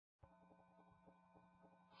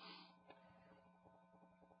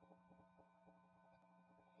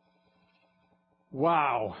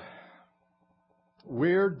Wow.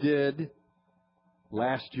 Where did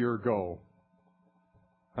last year go?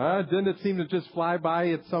 Didn't it seem to just fly by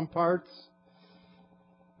at some parts?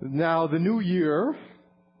 Now, the new year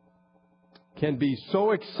can be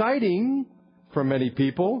so exciting for many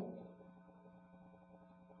people.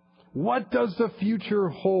 What does the future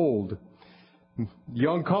hold?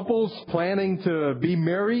 Young couples planning to be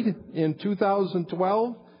married in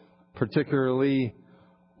 2012, particularly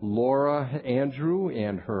Laura Andrew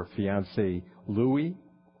and her fiancé Louis,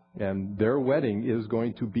 and their wedding is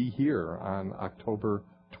going to be here on October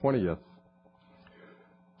 20th.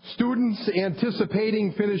 Students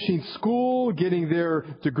anticipating finishing school, getting their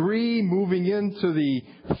degree, moving into the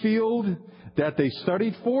field that they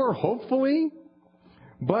studied for, hopefully.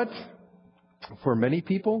 But for many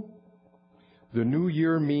people, the new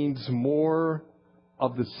year means more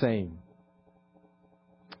of the same,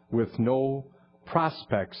 with no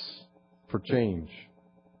prospects for change.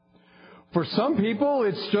 For some people,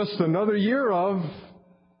 it's just another year of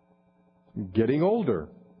getting older.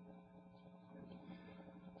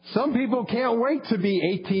 Some people can't wait to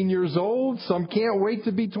be 18 years old. Some can't wait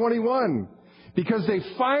to be 21 because they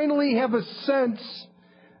finally have a sense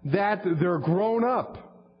that they're grown up.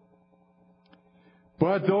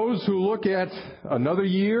 But those who look at another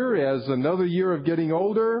year as another year of getting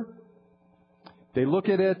older, they look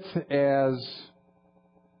at it as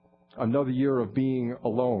another year of being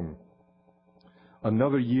alone.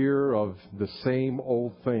 Another year of the same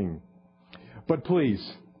old thing. But please,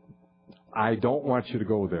 I don't want you to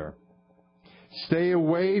go there. Stay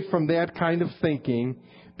away from that kind of thinking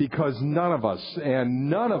because none of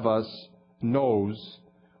us knows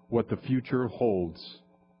what the future holds.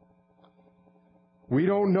 We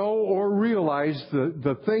don't know or realize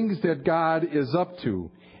the things that God is up to.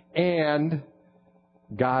 And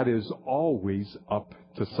God is always up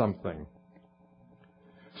to something.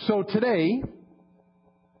 So today,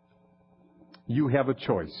 you have a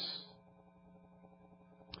choice.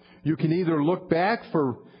 You can either look back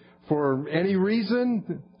for any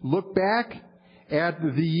reason, look back at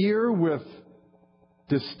the year with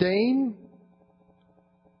disdain,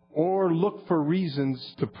 or look for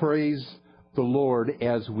reasons to praise the Lord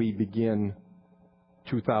as we begin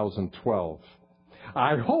 2012.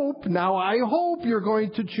 I hope you're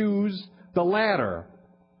going to choose the latter,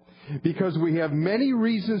 because we have many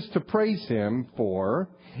reasons to praise Him for,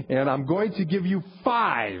 and I'm going to give you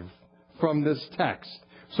 5 from this text.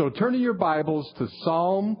 So turn to your Bibles to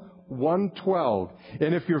Psalm 112,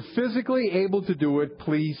 and if you're physically able to do it,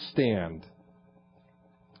 please stand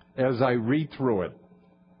as I read through it.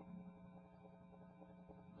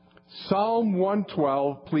 Psalm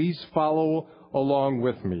 112, please follow along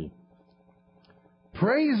with me.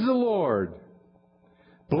 Praise the Lord.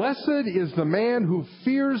 Blessed is the man who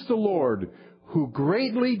fears the Lord, who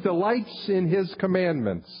greatly delights in His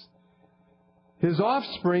commandments. His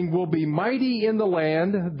offspring will be mighty in the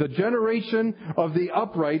land. The generation of the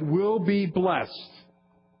upright will be blessed.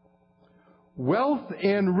 Wealth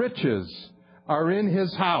and riches are in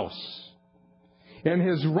His house, and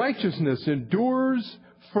His righteousness endures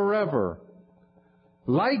forever.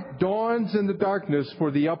 Light dawns in the darkness for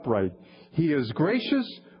the upright. He is gracious,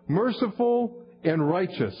 merciful, and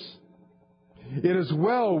righteous. It is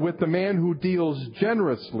well with the man who deals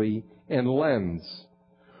generously and lends,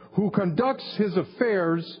 who conducts his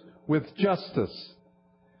affairs with justice.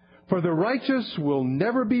 For the righteous will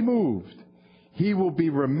never be moved. He will be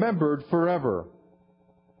remembered forever.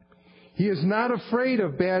 He is not afraid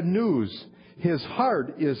of bad news. His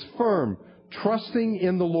heart is firm, trusting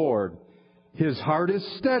in the Lord. His heart is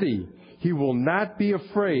steady. He will not be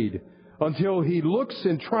afraid until he looks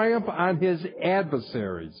in triumph on his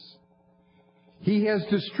adversaries. He has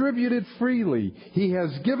distributed freely. He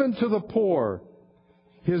has given to the poor.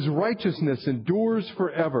 His righteousness endures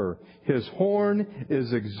forever. His horn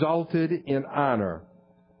is exalted in honor.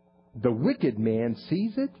 The wicked man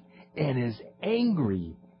sees it and is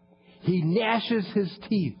angry. He gnashes his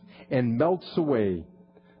teeth and melts away.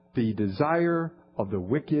 The desire of the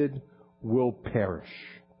wicked will perish.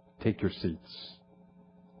 Take your seats.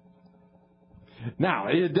 Now,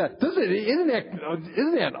 isn't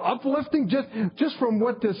that uplifting just from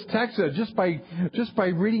what this text says, just by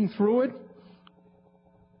reading through it?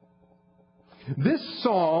 This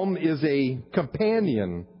psalm is a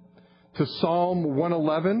companion to Psalm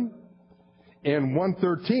 111 and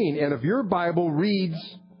 113. And if your Bible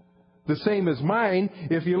reads the same as mine,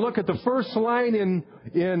 if you look at the first line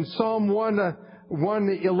in Psalm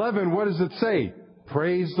 111, what does it say?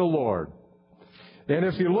 Praise the Lord. And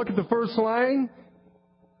if you look at the first line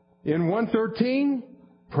in 113,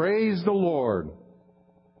 praise the Lord.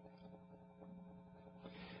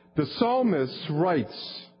 The psalmist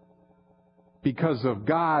writes because of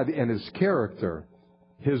God and His character,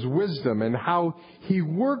 His wisdom, and how He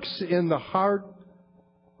works in the heart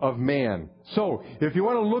of man. So, if you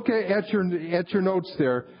want to look at your notes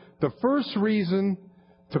there, the first reason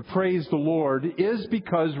to praise the Lord is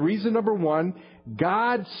because, reason number one,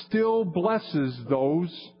 God still blesses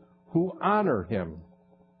those who honor Him.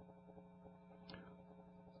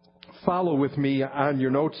 Follow with me on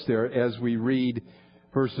your notes there as we read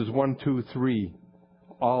verses 1, 2, 3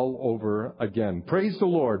 all over again. Praise the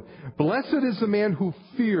Lord. Blessed is the man who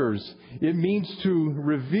fears. It means to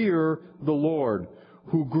revere the Lord.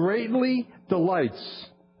 Who greatly delights.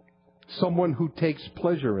 Someone who takes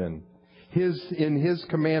pleasure in His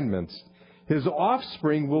commandments. His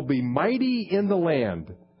offspring will be mighty in the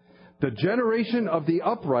land. The generation of the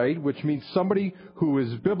upright, which means somebody who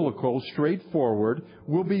is biblical, straightforward,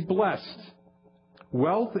 will be blessed.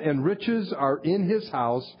 Wealth and riches are in his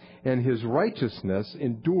house, and his righteousness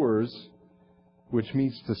endures, which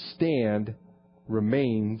means to stand,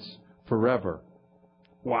 remains forever.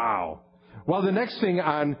 Wow. Well, the next thing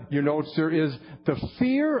on your notes there is the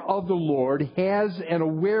fear of the Lord has an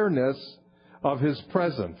awareness of His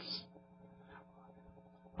presence.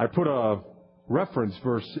 I put a reference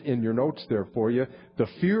verse in your notes there for you. The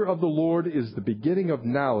fear of the Lord is the beginning of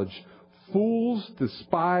knowledge. Fools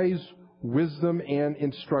despise wisdom and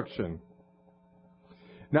instruction.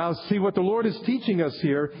 Now, see, what the Lord is teaching us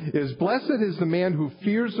here is blessed is the man who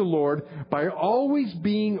fears the Lord by always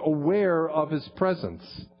being aware of His presence.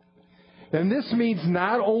 And this means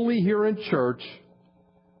not only here in church,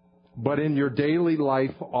 but in your daily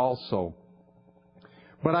life also.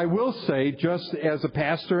 But I will say, just as a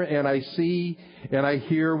pastor, and I see and I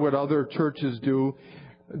hear what other churches do,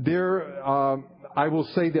 I will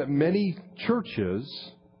say that many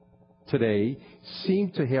churches today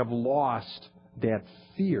seem to have lost that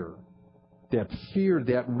fear,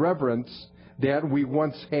 that reverence that we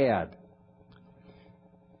once had.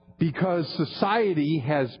 Because society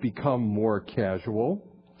has become more casual.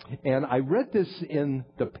 And I read this in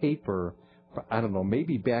the paper, I don't know,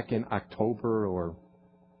 maybe back in October or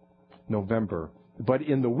November. But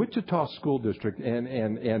in the Wichita School District,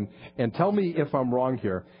 and tell me if I'm wrong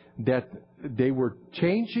here, that they were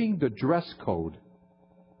changing the dress code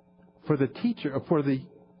for the teacher, for the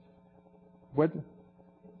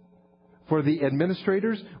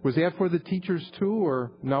administrators. Was that for the teachers too,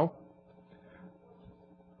 or no?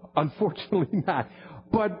 Unfortunately not.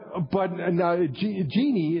 But now,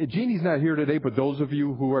 Jeannie's not here today, but those of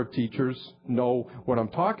you who are teachers know what I'm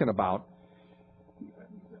talking about.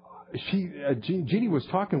 Jeannie was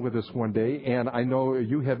talking with us one day, and I know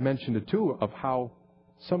you have mentioned it too, of how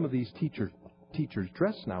some of these teachers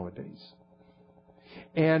dress nowadays.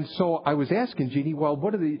 And so I was asking Jeannie, well,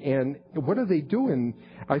 what are they doing?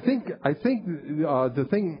 I think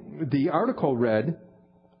the article read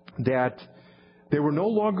that they were no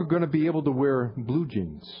longer going to be able to wear blue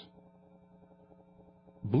jeans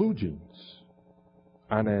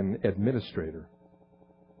on an administrator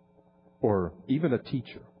or even a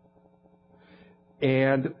teacher.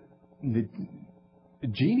 And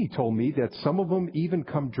Jeannie told me that some of them even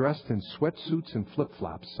come dressed in sweatsuits and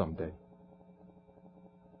flip-flops someday.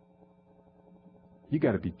 You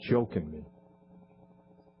got to be joking me.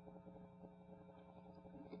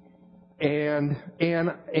 And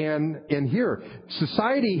here,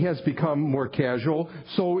 society has become more casual.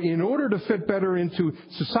 So in order to fit better into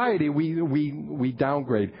society, we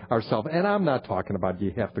downgrade ourselves. And I'm not talking about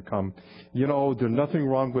you have to come. There's nothing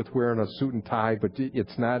wrong with wearing a suit and tie, but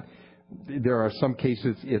it's not. There are some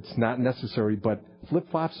cases it's not necessary. But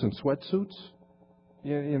flip-flops and sweatsuits,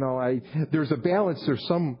 there's a balance. There's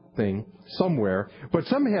something somewhere, but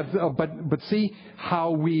some have. But see how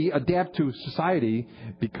we adapt to society,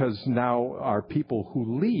 because now our people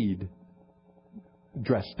who lead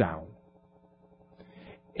dress down,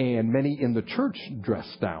 and many in the church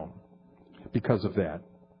dress down because of that.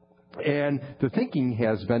 And the thinking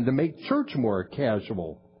has been to make church more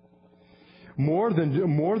casual. More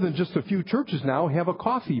than just a few churches now have a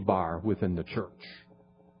coffee bar within the church.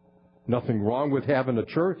 Nothing wrong with having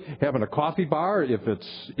a coffee bar if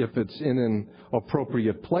it's in an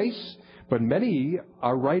appropriate place, but many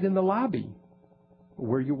are right in the lobby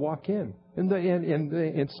where you walk in.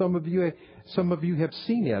 And some of you have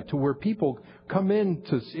seen that, to where people come in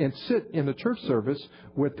and sit in the church service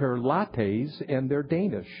with their lattes and their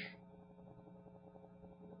Danish.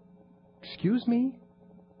 Excuse me?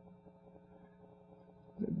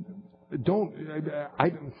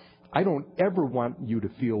 I don't ever want you to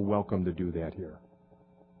feel welcome to do that here.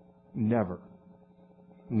 Never.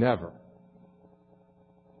 Never.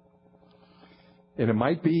 And it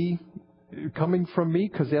might be coming from me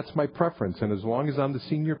because that's my preference. And as long as I'm the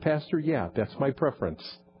senior pastor, yeah, that's my preference.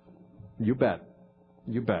 You bet.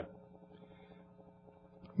 You bet.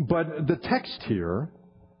 But the text here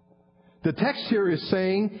is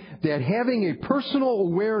saying that having a personal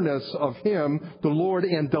awareness of Him, the Lord,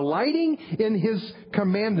 and delighting in His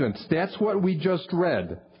commandments, that's what we just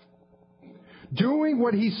read. Doing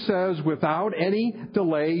what He says without any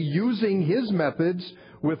delay, using His methods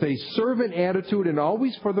with a servant attitude and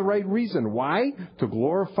always for the right reason. Why? To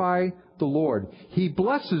glorify the Lord. He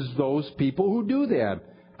blesses those people who do that.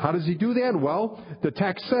 How does He do that? Well, the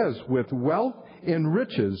text says, with wealth and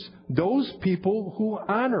riches, those people who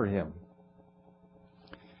honor Him.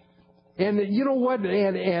 And you know what?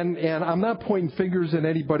 And I'm not pointing fingers at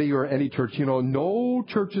anybody or any church. You know, no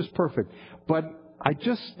church is perfect. But I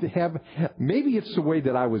just have, maybe it's the way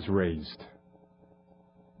that I was raised,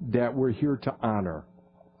 that we're here to honor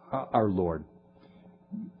our Lord.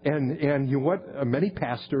 And you know what? Many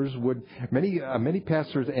pastors,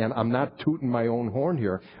 and I'm not tooting my own horn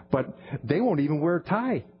here, but they won't even wear a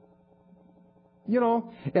tie. You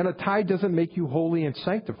know, and a tie doesn't make you holy and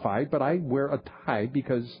sanctified, but I wear a tie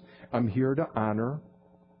because I'm here to honor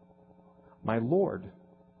my Lord.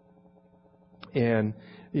 And,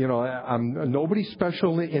 you know, I'm nobody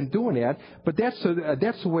special in doing that, but that's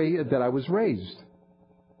the way that I was raised.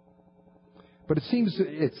 But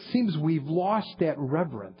it seems we've lost that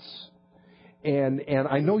reverence. And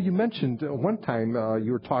I know you mentioned one time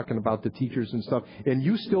you were talking about the teachers and stuff, and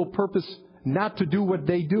you still purpose not to do what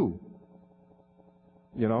they do.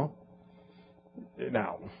 You know?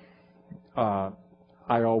 Now,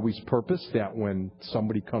 I always purpose that when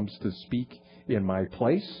somebody comes to speak in my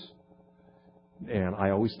place, and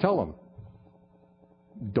I always tell them,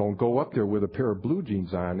 don't go up there with a pair of blue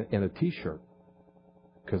jeans on and a T-shirt,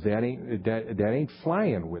 because that ain't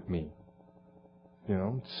flying with me. You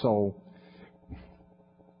know, so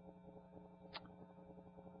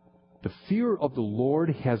the fear of the Lord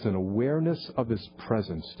has an awareness of His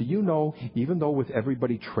presence. Do you know, even though with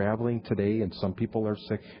everybody traveling today and some people are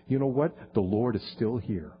sick, you know what? The Lord is still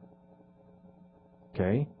here.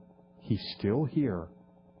 Okay? He's still here.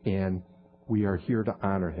 And we are here to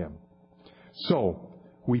honor Him. So,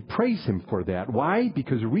 we praise Him for that. Why?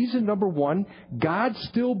 Because reason number one, God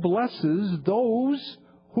still blesses those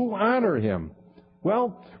who honor Him.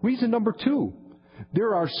 Well, reason number two,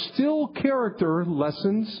 there are still character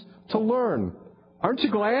lessons to learn. Aren't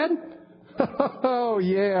you glad? Oh,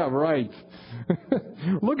 yeah, right.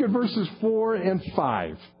 Look at verses 4 and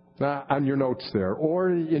 5 on your notes there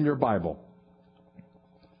or in your Bible.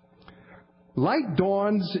 Light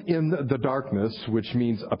dawns in the darkness, which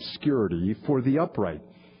means obscurity, for the upright.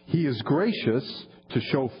 He is gracious to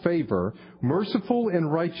show favor, merciful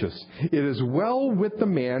and righteous. It is well with the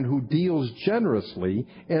man who deals generously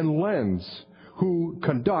and lends, who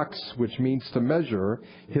conducts, which means to measure,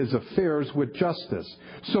 his affairs with justice.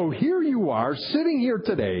 So here you are, sitting here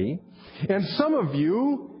today, and some of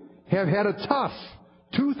you have had a tough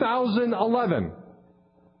 2011.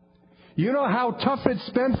 You know how tough it's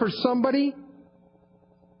been for somebody?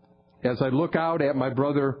 As I look out at my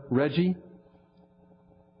brother Reggie,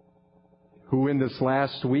 who in this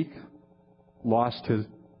last week lost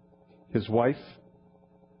his wife.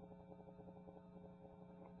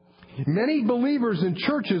 Many believers in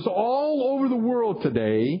churches all over the world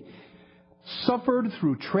today suffered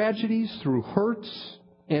through tragedies, through hurts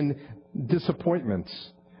and disappointments.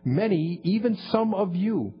 Many, even some of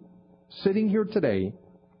you sitting here today,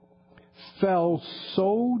 fell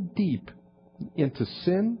so deep into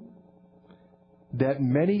sin that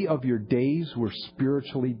many of your days were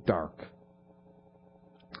spiritually dark.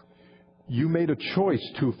 You made a choice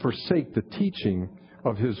to forsake the teaching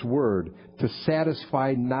of His Word to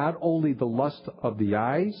satisfy not only the lust of the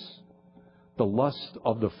eyes, the lust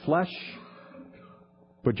of the flesh,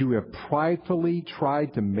 but you have pridefully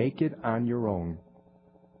tried to make it on your own.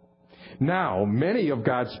 Now, many of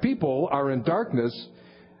God's people are in darkness,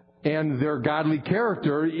 and their godly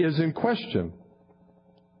character is in question.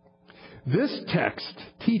 This text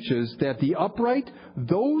teaches that the upright,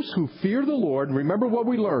 those who fear the Lord, remember what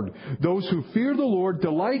we learned, those who fear the Lord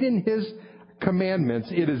delight in His commandments.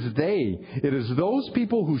 It is those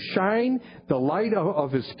people who shine the light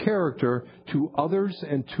of His character to others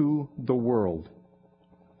and to the world.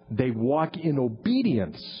 They walk in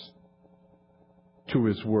obedience to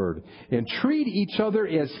His Word and treat each other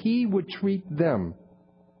as He would treat them,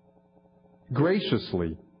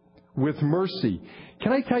 graciously, with mercy.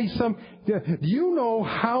 Can I tell you something? Do you know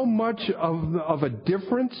how much of a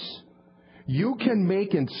difference you can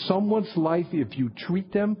make in someone's life if you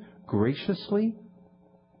treat them graciously?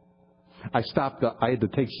 I had to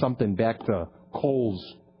take something back to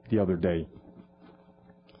Kohl's the other day.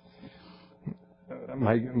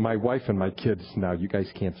 My wife and my kids, now you guys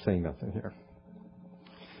can't say nothing here.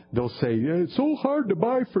 They'll say, it's so hard to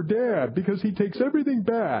buy for Dad because he takes everything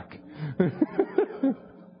back.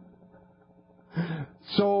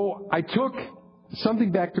 So I took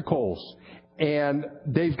something back to Kohl's, and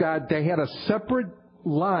they had a separate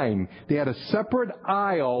line. They had a separate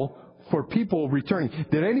aisle for people returning.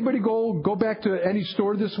 Did anybody go back to any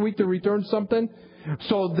store this week to return something?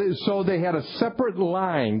 So they had a separate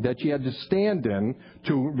line that you had to stand in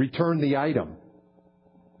to return the item.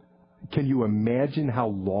 Can you imagine how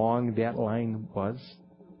long that line was?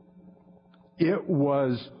 It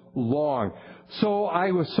was long. So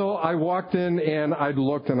I walked in and I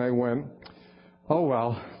looked and I went, oh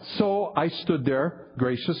well. So I stood there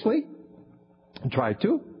graciously and tried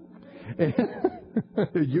to.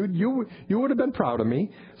 You would have been proud of me.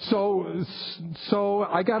 So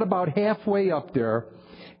I got about halfway up there,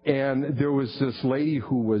 and there was this lady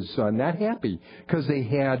who was not happy because they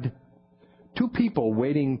had two people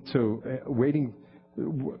waiting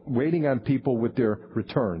on people with their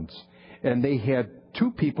returns, and they had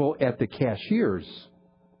two people at the cashiers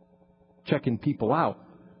checking people out,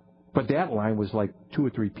 but that line was like 2 or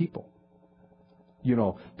 3 people. You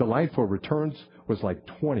know, the line for returns was like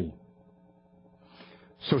 20.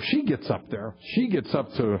 So she gets up there. She gets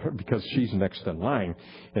up to her because she's next in line,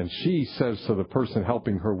 and she says to the person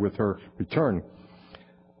helping her with her return,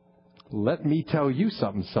 "Let me tell you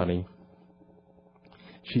something, Sonny."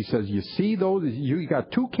 She says, "You see those? You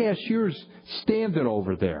got 2 cashiers standing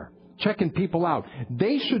over there checking people out.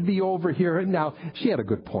 They should be over here." Now she had a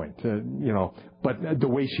good point, but the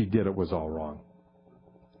way she did it was all wrong.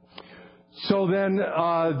 So then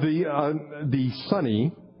the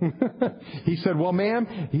Sonny. He said, "Well, ma'am,"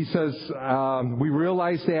 he says, "we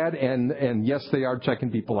realize that, and yes, they are checking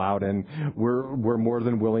people out, and we're more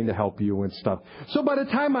than willing to help you and stuff." So by the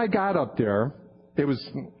time I got up there,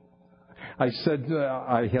 I said,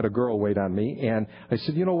 I had a girl wait on me, and I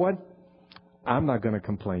said, "You know what? I'm not going to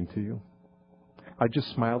complain to you." I just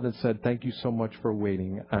smiled and said, "Thank you so much for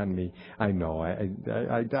waiting on me. I know."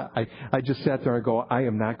 I just sat there and go, I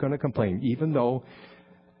am not going to complain, even though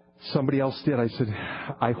somebody else did. I said,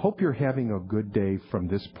 "I hope you're having a good day from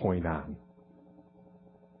this point on."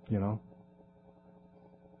 You know?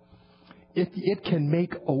 It can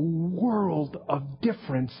make a world of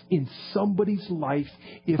difference in somebody's life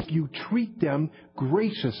if you treat them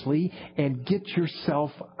graciously and get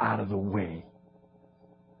yourself out of the way.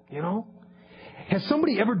 You know? Has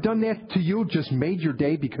somebody ever done that to you, just made your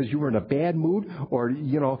day because you were in a bad mood? Or,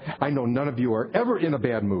 I know none of you are ever in a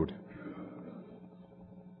bad mood.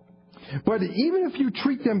 But even if you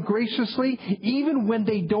treat them graciously, even when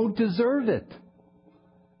they don't deserve it,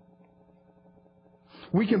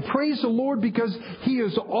 we can praise the Lord because He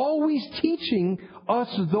is always teaching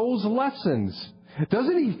us those lessons.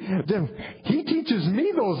 Doesn't He? He teaches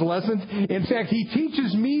me those lessons. In fact, He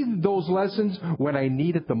teaches me those lessons when I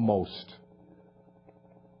need it the most.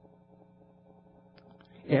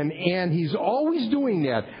 And He's always doing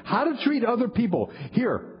that. How to treat other people.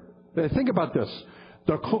 Here, think about this.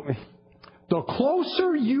 The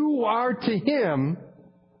closer you are to Him,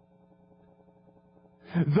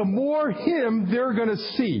 the more Him they're going to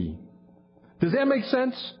see. Does that make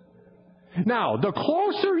sense? Now, the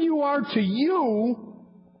closer you are to you,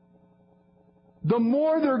 the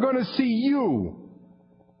more they're going to see you.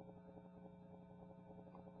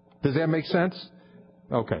 Does that make sense?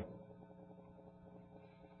 Okay.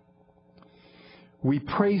 We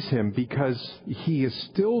praise Him because He is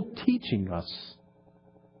still teaching us.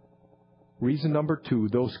 Reason number 2,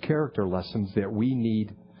 those character lessons that we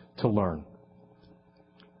need to learn.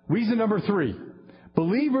 Reason number 3,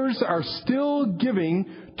 believers are still giving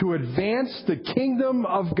to advance the kingdom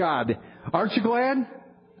of God. Aren't you glad?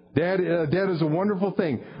 That is a wonderful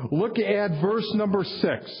thing. Look at verse number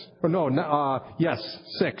 6.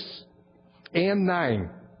 6 and 9.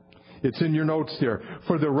 It's in your notes there.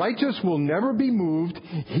 "For the righteous will never be moved.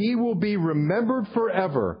 He will be remembered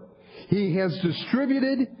forever. He has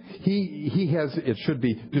distributed, it should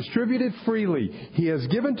be distributed freely. He has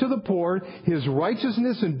given to the poor. His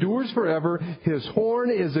righteousness endures forever. His horn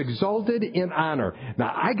is exalted in honor."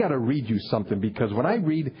 Now, I got to read you something, because when I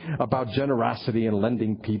read about generosity and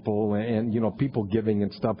lending people and people giving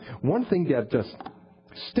and stuff, one thing that just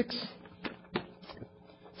sticks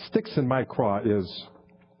in my craw is,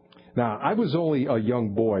 now, I was only a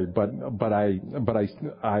young boy, but I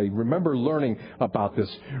remember learning about this.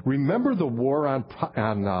 Remember the war on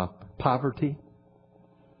poverty?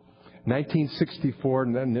 1964.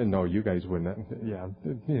 No, you guys wouldn't. Yeah.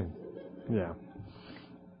 Yeah.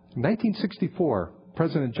 1964,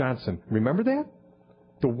 President Johnson. Remember that?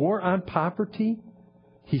 The war on poverty?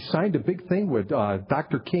 He signed a big thing with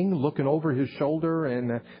Dr. King looking over his shoulder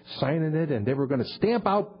and signing it, and they were going to stamp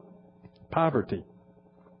out poverty.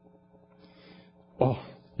 Oh,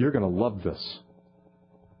 you're going to love this.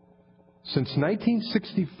 Since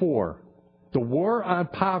 1964, the war on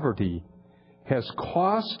poverty has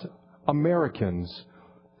cost Americans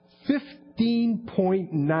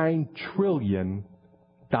 $15.9 trillion.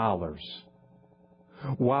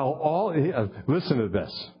 Listen to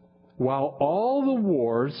this. While all the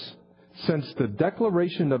wars since the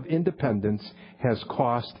Declaration of Independence has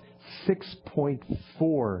cost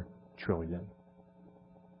 $6.4 trillion.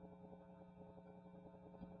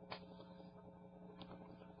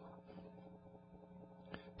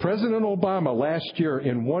 President Obama last year,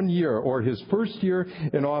 in 1 year, or his first year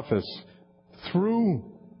in office, threw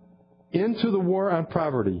into the war on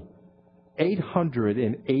poverty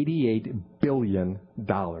 $888 billion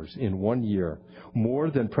in 1 year, more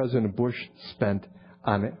than President Bush spent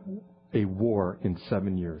on a war in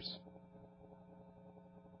 7 years.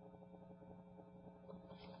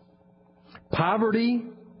 Poverty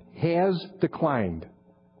has declined,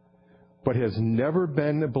 but has never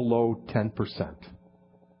been below 10%.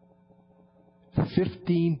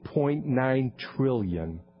 $15.9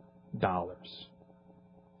 trillion.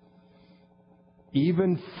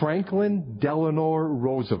 Even Franklin Delano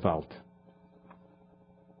Roosevelt,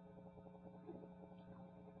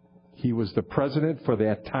 he was the president for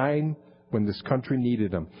that time when this country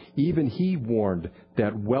needed him. Even he warned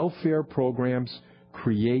that welfare programs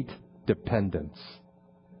create dependence.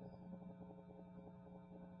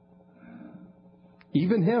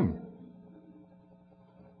 Even him.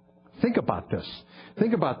 Think about this.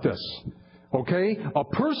 Think about this. Okay? A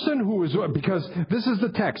person who is, because this is the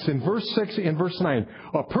text in verse 6 and verse 9.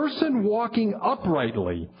 A person walking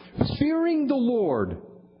uprightly, fearing the Lord,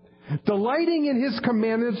 delighting in His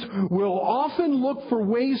commandments, will often look for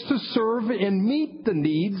ways to serve and meet the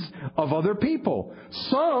needs of other people.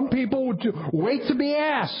 Some people would wait to be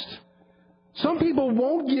asked. Some people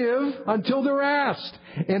won't give until they're asked.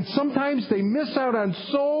 And sometimes they miss out on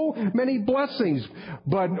so many blessings.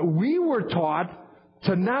 But we were taught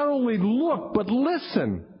to not only look, but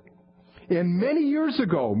listen. And many years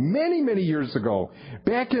ago, many years ago,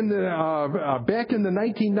 back in the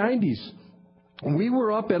 1990s, we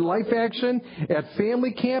were up at Life Action at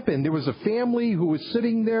family camp, and there was a family who was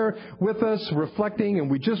sitting there with us reflecting, and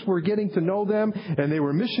we just were getting to know them, and they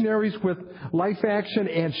were missionaries with Life Action,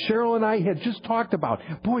 and Cheryl and I had just talked about,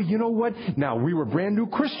 boy, you know what? Now, we were brand new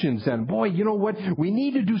Christians, and boy, you know what? We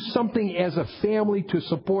need to do something as a family to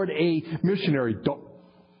support a missionary.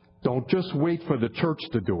 Don't just wait for the church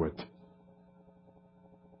to do it.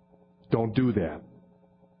 Don't do that.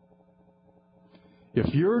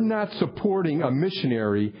 If you're not supporting a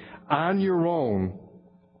missionary on your own,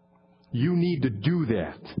 you need to do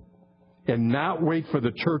that and not wait for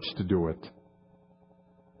the church to do it.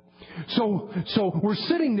 So we're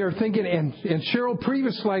sitting there thinking, and Cheryl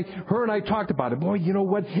previously, her and I talked about it. Boy, you know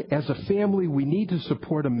what? As a family, we need to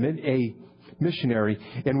support a missionary.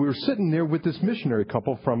 And we were sitting there with this missionary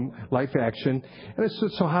couple from Life Action. And I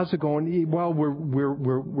said, so how's it going? Well, we're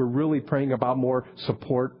really praying about more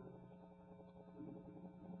support.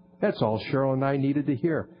 That's all Cheryl and I needed to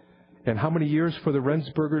hear. And how many years for the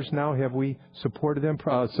Rensburgers now have we supported them?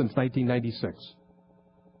 Since 1996.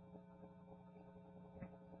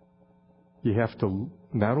 You have to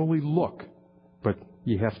not only look, but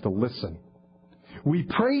you have to listen. We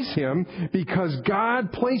praise Him because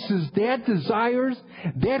God places that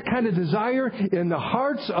kind of desire in the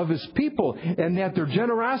hearts of His people, and that their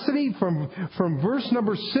generosity from verse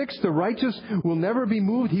number 6, the righteous will never be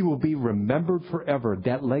moved. He will be remembered forever.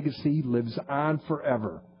 That legacy lives on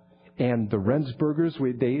forever. And the Rensburgers,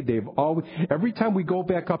 they've always, every time we go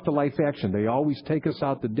back up to Life Action, they always take us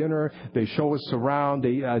out to dinner. They show us around.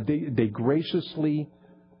 They graciously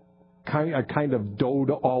kind of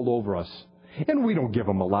dote all over us. And we don't give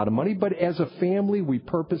them a lot of money, but as a family, we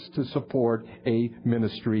purpose to support a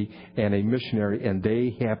ministry and a missionary, and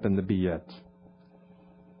they happen to be it.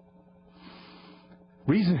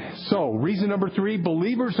 Reason number 3,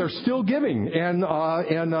 believers are still giving, and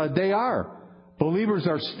they are. Believers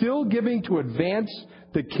are still giving to advance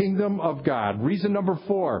the kingdom of God. Reason number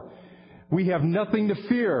 4, we have nothing to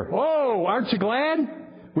fear. Oh, aren't you glad?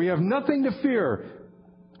 We have nothing to fear.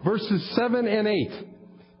 Verses 7 and 8.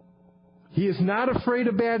 He is not afraid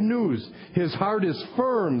of bad news. His heart is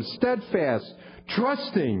firm, steadfast,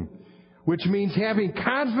 trusting. which means having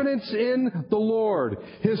confidence in the Lord.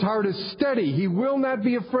 His heart is steady. He will not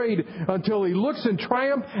be afraid until he looks in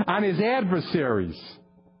triumph on his adversaries.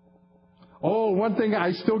 Oh, one thing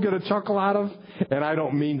I still get a chuckle out of, and I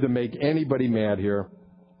don't mean to make anybody mad here,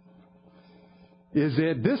 is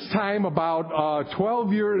at this time about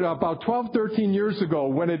 13 years ago,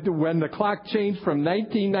 when the clock changed from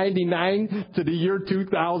 1999 to the year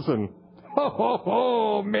 2000.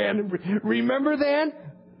 Oh, man, remember that?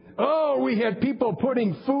 Oh, we had people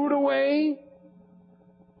putting food away.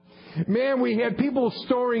 Man, we had people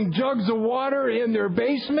storing jugs of water in their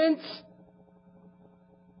basements.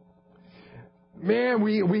 Man,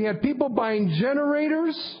 we had people buying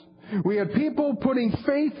generators. We had people putting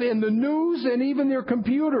faith in the news and even their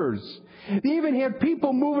computers. They even had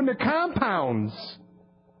people moving to compounds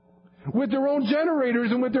with their own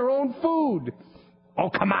generators and with their own food. Oh,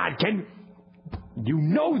 come on, you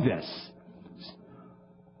know this.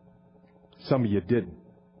 Some of you didn't.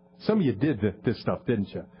 Some of you did this stuff, didn't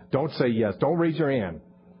you? Don't say yes. Don't raise your hand.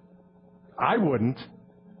 I wouldn't.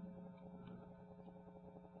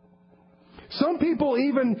 Some people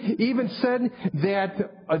even said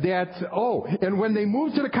and when they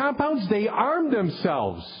moved to the compounds, they armed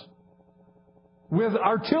themselves with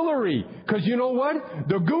artillery. Because you know what?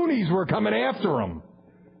 The Goonies were coming after them.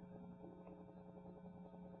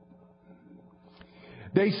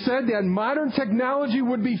 They said that modern technology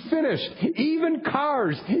would be finished. Even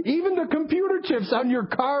cars, even the computer chips on your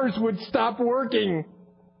cars would stop working.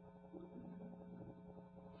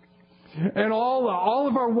 And all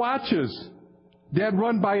of our watches that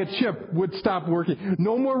run by a chip would stop working.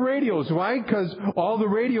 No more radios. Why? Because all the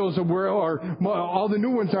radios all the new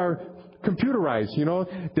ones are computerized. You know,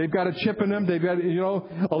 they've got a chip in them. They've got,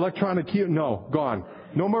 electronic. No, gone.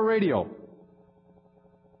 No more radio.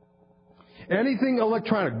 Anything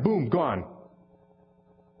electronic, boom, gone.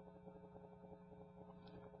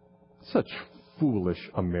 Such foolish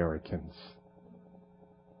Americans.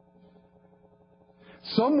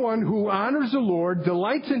 Someone who honors the Lord,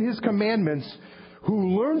 delights in His commandments,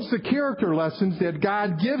 who learns the character lessons that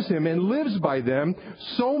God gives him and lives by them,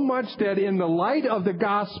 so much that in the light of the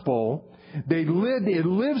gospel, it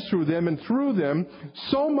lives through them and through them,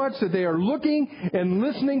 so much that they are looking and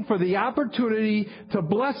listening for the opportunity to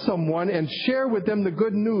bless someone and share with them the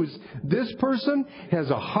good news. This person has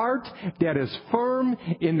a heart that is firm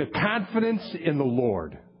in the confidence in the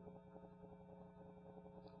Lord.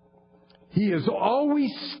 He is always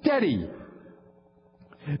steady,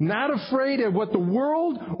 not afraid of what the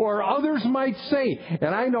world or others might say.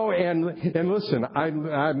 And I know, and listen,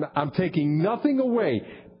 I'm taking nothing away.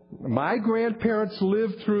 My grandparents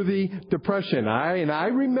lived through the Depression. I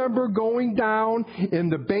remember going down in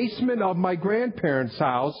the basement of my grandparents'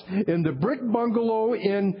 house in the brick bungalow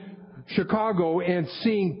in Chicago and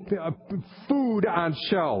seeing food on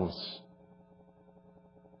shelves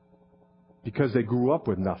because they grew up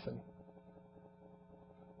with nothing.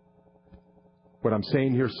 What I'm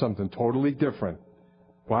saying here is something totally different.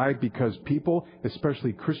 Why? Because people,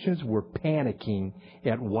 especially Christians, were panicking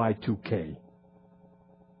at Y2K.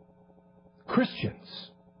 Christians.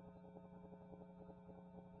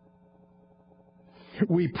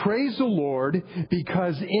 We praise the Lord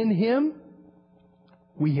because in Him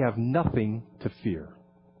we have nothing to fear.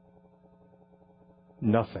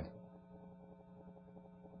 Nothing.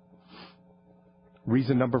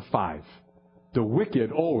 Reason number 5. The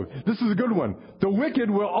wicked, this is a good one. The wicked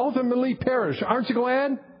will ultimately perish. Aren't you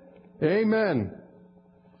glad? Amen.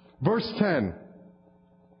 Verse 10.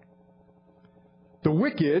 The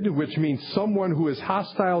wicked, which means someone who is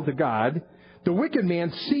hostile to God, the wicked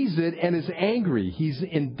man sees it and is angry. He's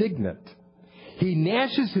indignant. He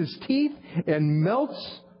gnashes his teeth and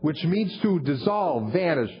melts, which means to dissolve,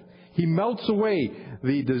 vanish. He melts away.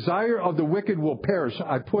 The desire of the wicked will perish.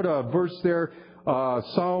 I put a verse there,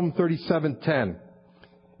 Psalm 37:10.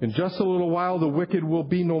 In just a little while the wicked will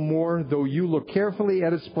be no more. Though you look carefully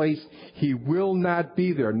at his place, he will not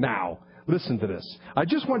be there. Now, listen to this. I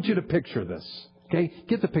just want you to picture this. Okay?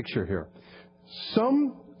 Get the picture here.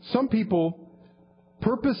 Some people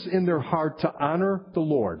purpose in their heart to honor the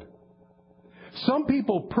Lord. Some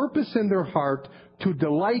people purpose in their heart to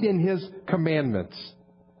delight in His commandments.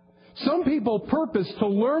 Some people purpose to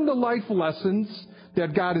learn the life lessons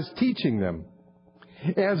that God is teaching them.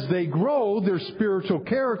 As they grow, their spiritual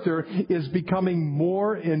character is becoming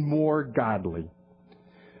more and more godly.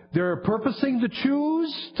 They're purposing to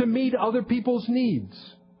choose to meet other people's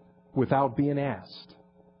needs without being asked.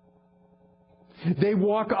 They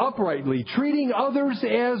walk uprightly, treating others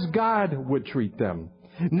as God would treat them.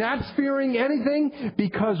 Not fearing anything,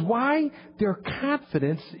 because why? Their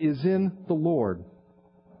confidence is in the Lord.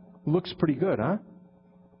 Looks pretty good, huh?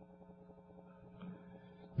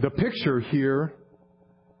 The picture here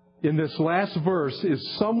in this last verse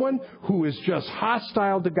is someone who is just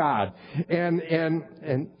hostile to God. And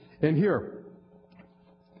here,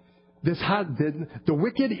 the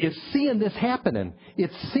wicked is seeing this happening.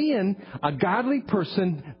 It's seeing a godly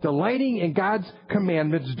person delighting in God's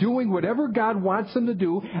commandments, doing whatever God wants them to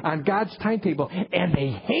do on God's timetable, and they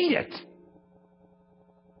hate it.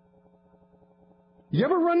 You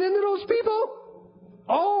ever run into those people?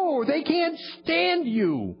 Oh, they can't stand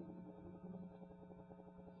you.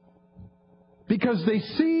 Because they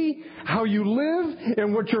see how you live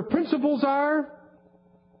and what your principles are.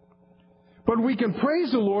 But we can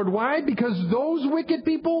praise the Lord. Why? Because those wicked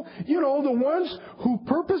people, the ones who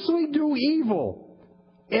purposely do evil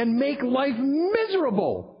and make life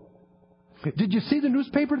miserable. Did you see the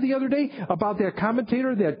newspaper the other day about that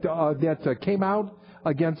commentator that came out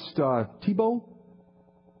against Tebow?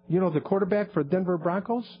 The quarterback for Denver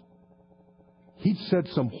Broncos? He said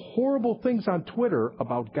some horrible things on Twitter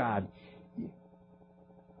about God.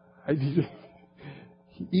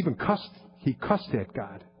 He even cussed at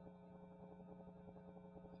God.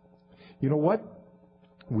 You know what?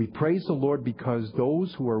 We praise the Lord because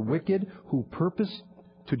those who are wicked, who purpose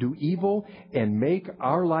to do evil and make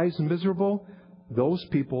our lives miserable, those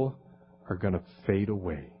people are going to fade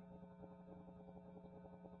away.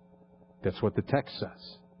 That's what the text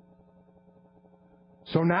says.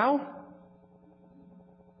 So now,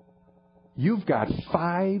 you've got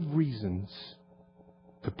 5 reasons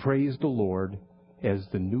to praise the Lord as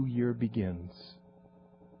the new year begins.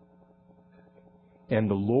 And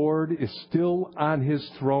the Lord is still on His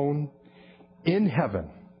throne in heaven,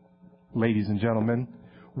 ladies and gentlemen,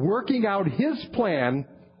 working out His plan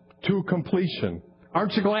to completion.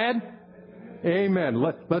 Aren't you glad? Amen.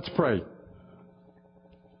 Let's pray.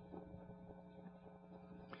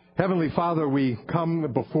 Heavenly Father, we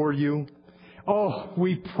come before you. Oh,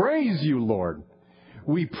 we praise you, Lord.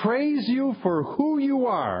 We praise you for who you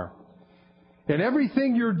are and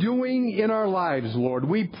everything you're doing in our lives, Lord.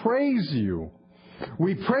 We praise you.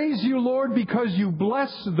 We praise you, Lord, because you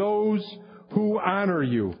bless those who honor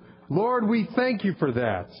you. Lord, we thank you for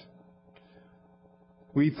that.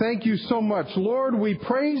 We thank you so much. Lord, we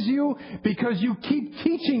praise you because you keep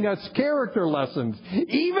teaching us character lessons,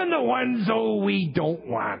 even the ones, we don't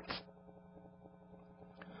want.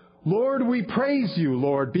 Lord, we praise you,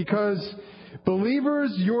 Lord, because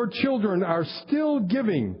believers, your children, are still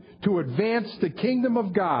giving to advance the kingdom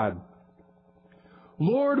of God.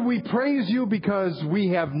 Lord, we praise you because we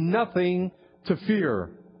have nothing to fear.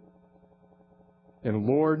 And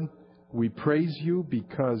Lord, we praise you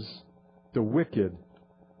because the wicked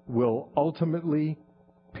will ultimately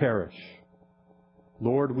perish.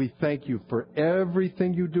 Lord, we thank you for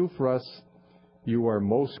everything you do for us. You are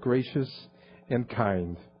most gracious and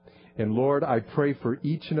kind. And Lord, I pray for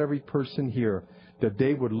each and every person here that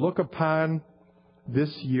they would look upon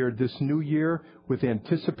this year, this new year, with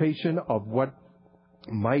anticipation of what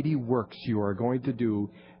mighty works you are going to do,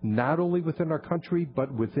 not only within our country,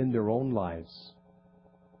 but within their own lives.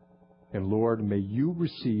 And Lord, may you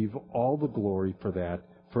receive all the glory for that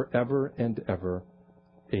forever and ever.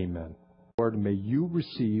 Amen. Lord, may you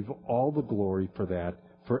receive all the glory for that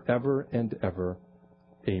forever and ever.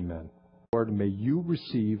 Amen. Lord, may you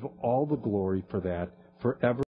receive all the glory for that forever.